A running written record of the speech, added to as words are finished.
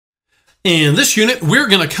In this unit, we're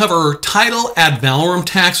going to cover title ad valorem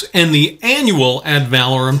tax and the annual ad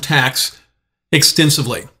valorem tax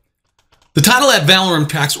extensively. The title ad valorem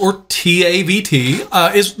tax, or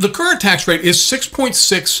TAVT, is the current tax rate is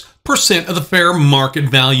 6.6% of the fair market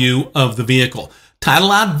value of the vehicle.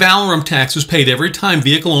 Title ad valorem tax is paid every time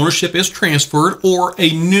vehicle ownership is transferred or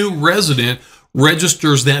a new resident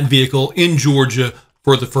registers that vehicle in Georgia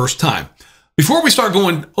for the first time. Before we start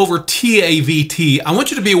going over TAVT, I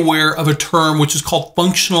want you to be aware of a term which is called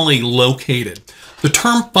functionally located. The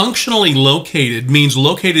term functionally located means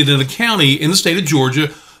located in a county in the state of Georgia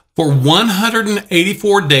for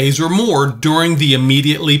 184 days or more during the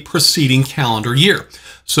immediately preceding calendar year.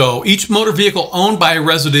 So each motor vehicle owned by a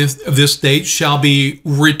resident of this state shall be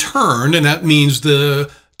returned, and that means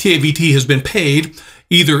the TAVT has been paid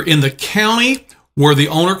either in the county where the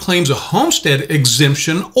owner claims a homestead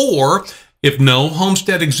exemption, or if no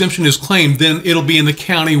homestead exemption is claimed, then it'll be in the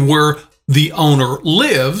county where the owner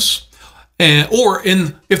lives, or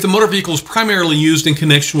if the motor vehicle is primarily used in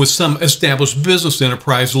connection with some established business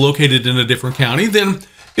enterprise located in a different county, then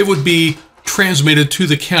it would be transmitted to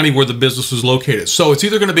the county where the business is located. So it's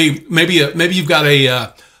either going to be maybe you've got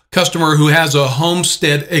a customer who has a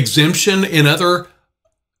homestead exemption in another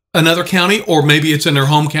county, or maybe it's in their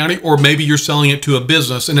home county, or maybe you're selling it to a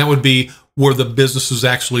business, and that would be where the business is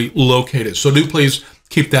actually located. So do please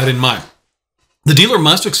keep that in mind. The dealer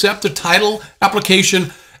must accept the title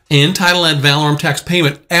application and title ad valorem tax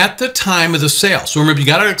payment at the time of the sale. So remember, you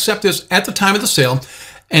got to accept this at the time of the sale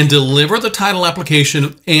and deliver the title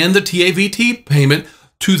application and the TAVT payment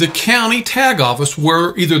to the county tag office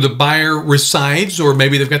where either the buyer resides, or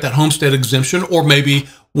maybe they've got that homestead exemption, or maybe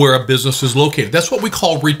where a business is located. That's what we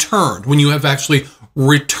call returned, when you have actually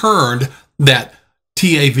returned that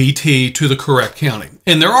TAVT to the correct county.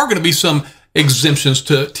 And there are going to be some exemptions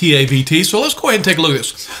to TAVT, so let's go ahead and take a look at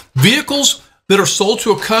this. Vehicles that are sold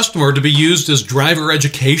to a customer to be used as driver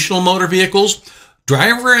educational motor vehicles.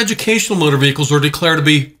 Driver educational motor vehicles are declared to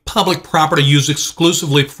be public property used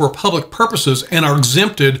exclusively for public purposes and are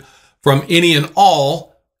exempted from any and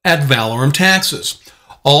all ad valorem taxes.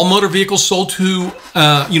 All motor vehicles sold to,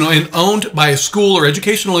 and owned by a school or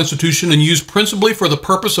educational institution and used principally for the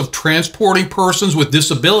purpose of transporting persons with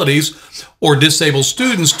disabilities or disabled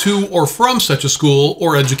students to or from such a school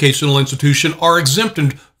or educational institution are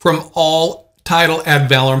exempted from all title ad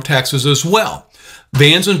valorem taxes as well.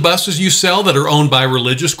 Vans and buses you sell that are owned by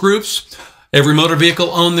religious groups. Every motor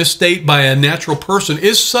vehicle owned in this state by a natural person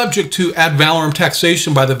is subject to ad valorem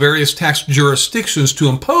taxation by the various tax jurisdictions to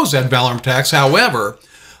impose ad valorem tax. However,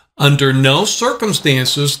 under no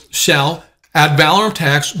circumstances shall ad valorem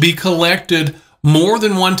tax be collected more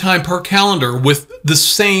than one time per calendar with the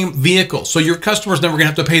same vehicle. So your customer's never going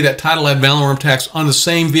to have to pay that title ad valorem tax on the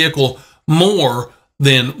same vehicle more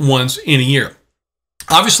than once in a year.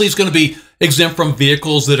 Obviously, it's going to be exempt from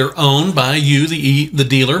vehicles that are owned by you, the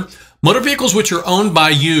dealer. Motor vehicles which are owned by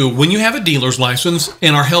you when you have a dealer's license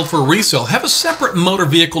and are held for resale have a separate motor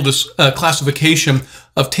vehicle classification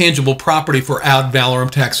of tangible property for ad valorem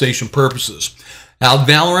taxation purposes. Ad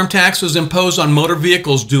valorem taxes imposed on motor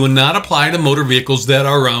vehicles do not apply to motor vehicles that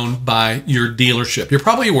are owned by your dealership. You're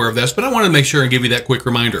probably aware of this, but I want to make sure and give you that quick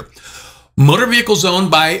reminder. Motor vehicles owned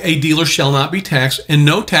by a dealer shall not be taxed, and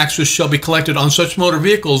no taxes shall be collected on such motor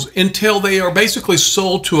vehicles until they are basically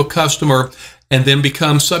sold to a customer and then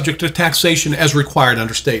become subject to taxation as required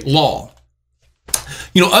under state law.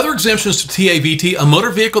 Other exemptions to TAVT: a motor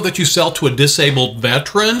vehicle that you sell to a disabled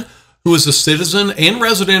veteran who is a citizen and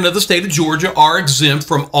resident of the state of Georgia are exempt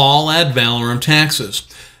from all ad valorem taxes.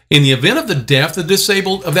 In the event of the death of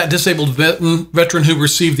that disabled veteran who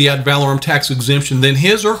received the ad valorem tax exemption, then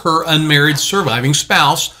his or her unmarried surviving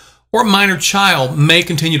spouse or minor child may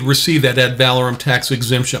continue to receive that ad valorem tax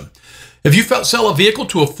exemption. If you sell a vehicle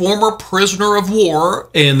to a former prisoner of war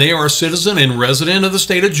and they are a citizen and resident of the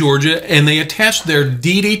state of Georgia, and they attach their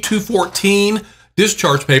DD-214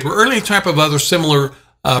 discharge paper or any type of other similar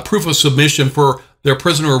proof of submission for their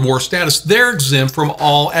prisoner of war status, they're exempt from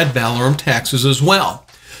all ad valorem taxes as well.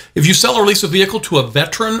 If you sell or lease a vehicle to a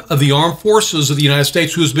veteran of the armed forces of the United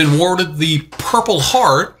States who has been awarded the Purple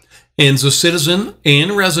Heart and is a citizen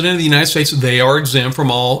and resident of the United States, they are exempt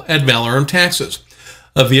from all ad valorem taxes.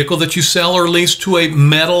 A vehicle that you sell or lease to a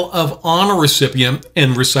Medal of Honor recipient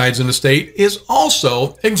and resides in the state is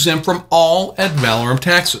also exempt from all ad valorem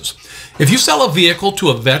taxes. If you sell a vehicle to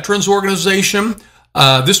a veterans organization,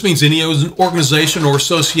 this means any organization or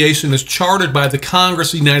association is chartered by the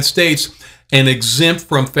Congress of the United States and exempt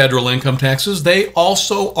from federal income taxes, they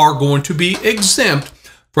also are going to be exempt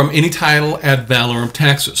from any title ad valorem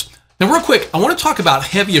taxes. Now, real quick, I want to talk about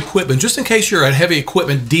heavy equipment, just in case you're a heavy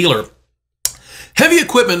equipment dealer. Heavy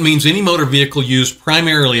equipment means any motor vehicle used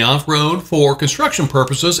primarily off-road for construction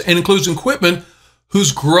purposes and includes equipment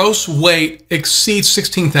whose gross weight exceeds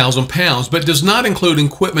 16,000 pounds, but does not include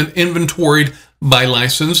equipment inventoried by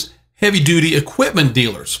licensed heavy-duty equipment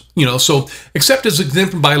dealers. So except as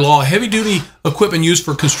exempted by law, heavy-duty equipment used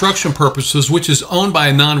for construction purposes, which is owned by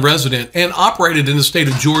a non-resident and operated in the state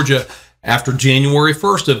of Georgia after January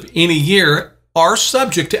 1st of any year, are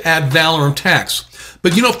subject to ad valorem tax.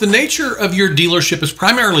 But if the nature of your dealership is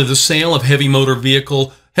primarily the sale of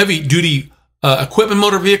heavy-duty equipment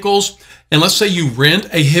motor vehicles, and let's say you rent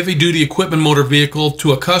a heavy-duty equipment motor vehicle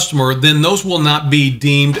to a customer, then those will not be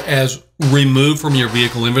deemed as removed from your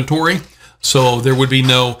vehicle inventory. So there would be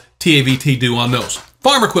no TAVT due on those.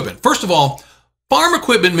 Farm equipment. First of all, farm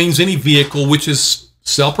equipment means any vehicle which is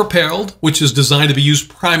self-propelled, which is designed to be used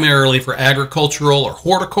primarily for agricultural or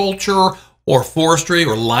horticulture or forestry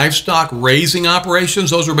or livestock raising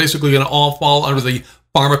operations. Those are basically going to all fall under the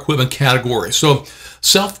farm equipment category. So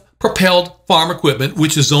self-propelled farm equipment,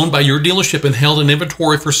 which is owned by your dealership and held in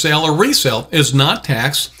inventory for sale or resale, is not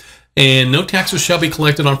taxed, and no taxes shall be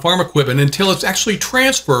collected on farm equipment until it's actually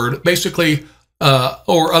transferred, basically,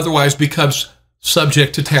 or otherwise becomes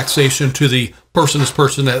subject to taxation to the person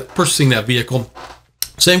purchasing that vehicle.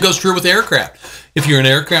 Same goes true with aircraft. If you're an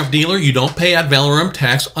aircraft dealer, you don't pay ad valorem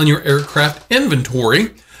tax on your aircraft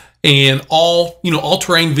inventory, and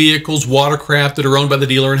all-terrain vehicles, watercraft that are owned by the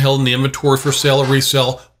dealer and held in the inventory for sale or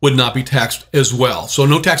resale would not be taxed as well. So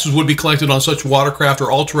no taxes would be collected on such watercraft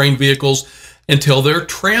or all-terrain vehicles until they're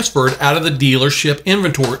transferred out of the dealership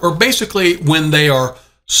inventory, or basically when they are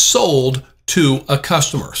sold to a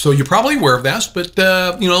customer. So you're probably aware of that, but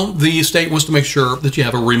the state wants to make sure that you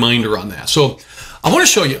have a reminder on that. So I want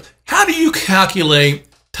to show you, how do you calculate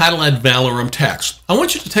title ad valorem tax? I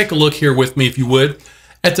want you to take a look here with me, if you would,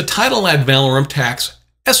 at the title ad valorem tax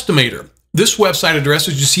estimator. This website address,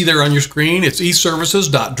 as you see there on your screen, it's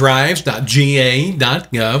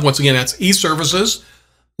eservices.drives.ga.gov. Once again, that's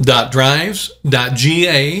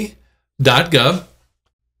eservices.drives.ga.gov.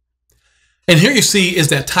 And here you see is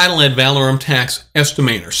that title ad valorem tax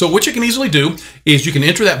estimator. So what you can easily do is you can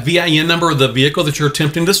enter that VIN number of the vehicle that you're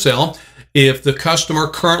attempting to sell. If the customer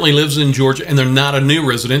currently lives in Georgia and they're not a new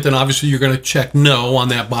resident, then obviously you're going to check no on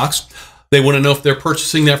that box. They want to know if they're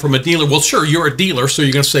purchasing that from a dealer. Well, sure, you're a dealer, so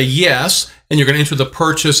you're going to say yes, and you're going to enter the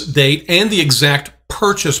purchase date and the exact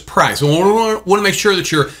purchase price. And we want to make sure that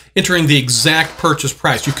you're entering the exact purchase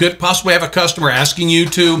price. You could possibly have a customer asking you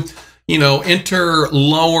to, enter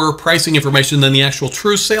lower pricing information than the actual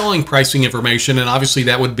true selling pricing information, and obviously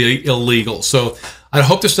that would be illegal. So I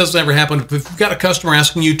hope this doesn't ever happen. If you've got a customer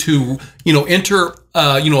asking you to, enter,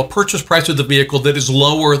 a purchase price of the vehicle that is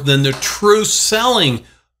lower than the true selling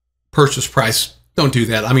purchase price, don't do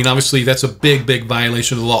that. I mean, obviously, that's a big, big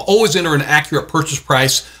violation of the law. Always enter an accurate purchase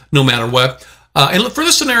price, no matter what. And for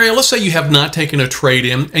this scenario, let's say you have not taken a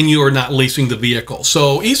trade-in and you are not leasing the vehicle.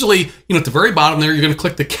 So easily, at the very bottom there, you're going to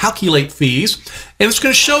click the calculate fees, and it's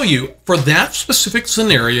going to show you for that specific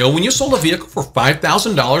scenario, when you sold a vehicle for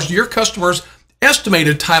 $5,000, your customer's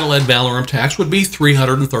estimated title ad valorem tax would be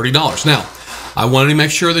 $330. Now, I wanted to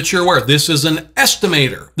make sure that you're aware, this is an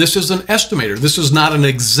estimator. This is an estimator. This is not an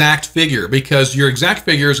exact figure, because your exact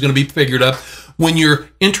figure is going to be figured up when you're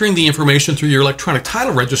entering the information through your electronic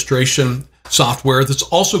title registration software. That's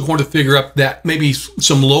also going to figure up that maybe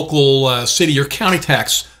some local city or county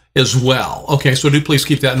tax as well. Okay, so do please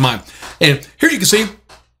keep that in mind. And here you can see,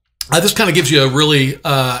 this kind of gives you a really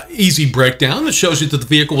easy breakdown that shows you that the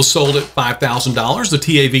vehicle was sold at $5,000. The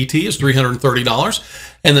TAVT is $330.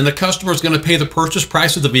 And then the customer is going to pay the purchase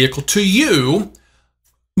price of the vehicle to you,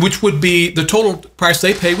 which would be, the total price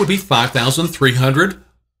they pay would be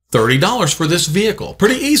 $5,330 for this vehicle.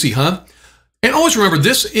 Pretty easy, huh? And always remember,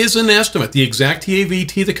 this is an estimate. The exact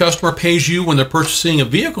TAVT the customer pays you when they're purchasing a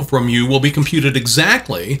vehicle from you will be computed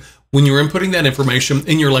exactly when you're inputting that information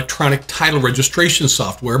in your electronic title registration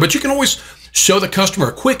software. But you can always show the customer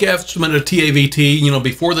a quick estimate of TAVT,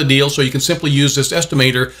 before the deal, so you can simply use this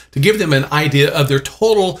estimator to give them an idea of their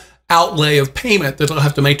total outlay of payment that they'll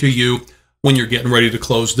have to make to you when you're getting ready to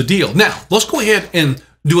close the deal. Now, let's go ahead and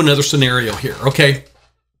do another scenario here, okay?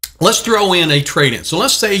 Let's throw in a trade-in. So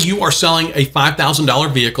let's say you are selling a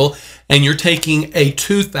 $5,000 vehicle and you're taking a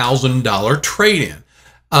 $2,000 trade-in.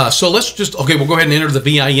 So let's just, okay, we'll go ahead and enter the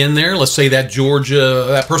VIN there. Let's say that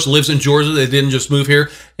that person lives in Georgia, they didn't just move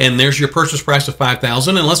here, and there's your purchase price of $5,000.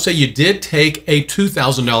 And let's say you did take a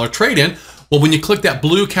 $2,000 trade-in. Well, when you click that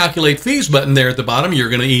blue calculate fees button there at the bottom, you're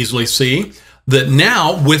going to easily see that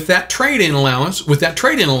now with that trade-in allowance,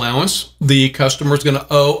 the customer is going to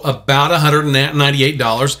owe about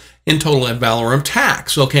 $198 in total ad valorem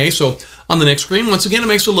tax. Okay, so on the next screen, once again, it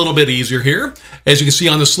makes it a little bit easier here. As you can see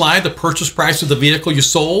on the slide, the purchase price of the vehicle you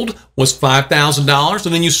sold was $5,000,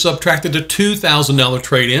 and then you subtracted a $2,000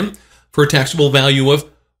 trade-in for a taxable value of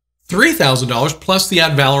 $3,000 plus the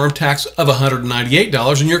ad valorem tax of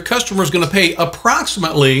 $198, and your customer is going to pay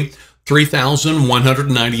approximately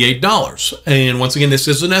 $3,198. And once again, this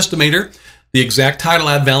is an estimator. The exact title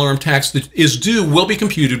ad valorem tax that is due will be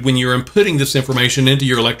computed when you're inputting this information into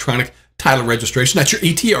your electronic title registration. That's your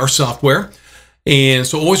ETR software. And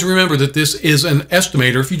so always remember that this is an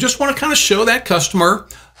estimator. If you just want to kind of show that customer,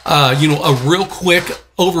 a real quick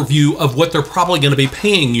overview of what they're probably going to be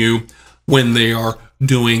paying you when they are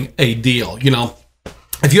doing a deal.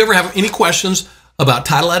 If you ever have any questions about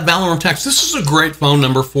title ad valorem tax, this is a great phone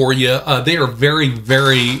number for you. They are very,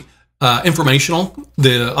 very informational.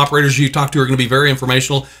 The operators you talk to are going to be very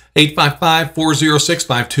informational.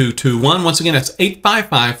 855-406-5221. Once again, that's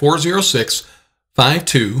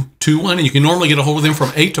 855-406-5221. And you can normally get a hold of them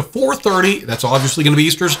from 8 to 4:30. That's obviously going to be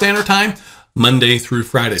Eastern Standard Time, Monday through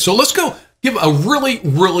Friday. So let's go give a really,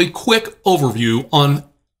 really quick overview on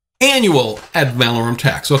annual ad valorem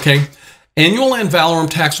tax, okay? Annual ad valorem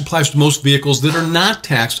tax applies to most vehicles that are not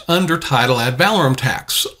taxed under title ad valorem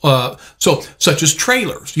tax, such as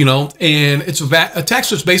trailers, and it's a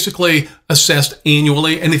tax that's basically assessed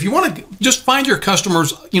annually. And if you want to just find your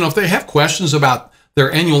customers, if they have questions about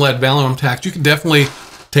their annual ad valorem tax, you can definitely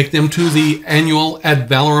take them to the annual ad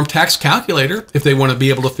valorem tax calculator if they want to be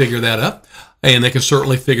able to figure that up, and they can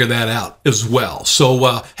certainly figure that out as well.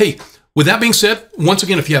 So, hey, with that being said, once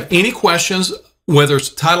again, if you have any questions, whether it's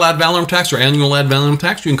title ad valorem tax or annual ad valorem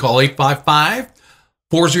tax, you can call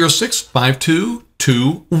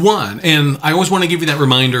 855-406-5221. And I always want to give you that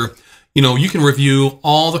reminder, you can review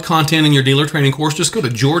all the content in your dealer training course. Just go to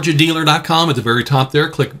georgiadealer.com at the very top there,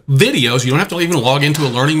 click videos. You don't have to even log into a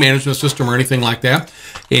learning management system or anything like that.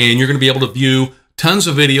 And you're going to be able to view tons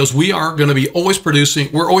of videos. We're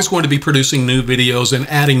always going to be producing new videos and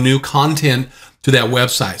adding new content to that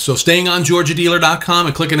website. So staying on georgiadealer.com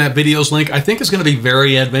and clicking that videos link, I think is going to be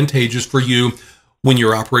very advantageous for you when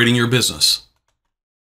you're operating your business.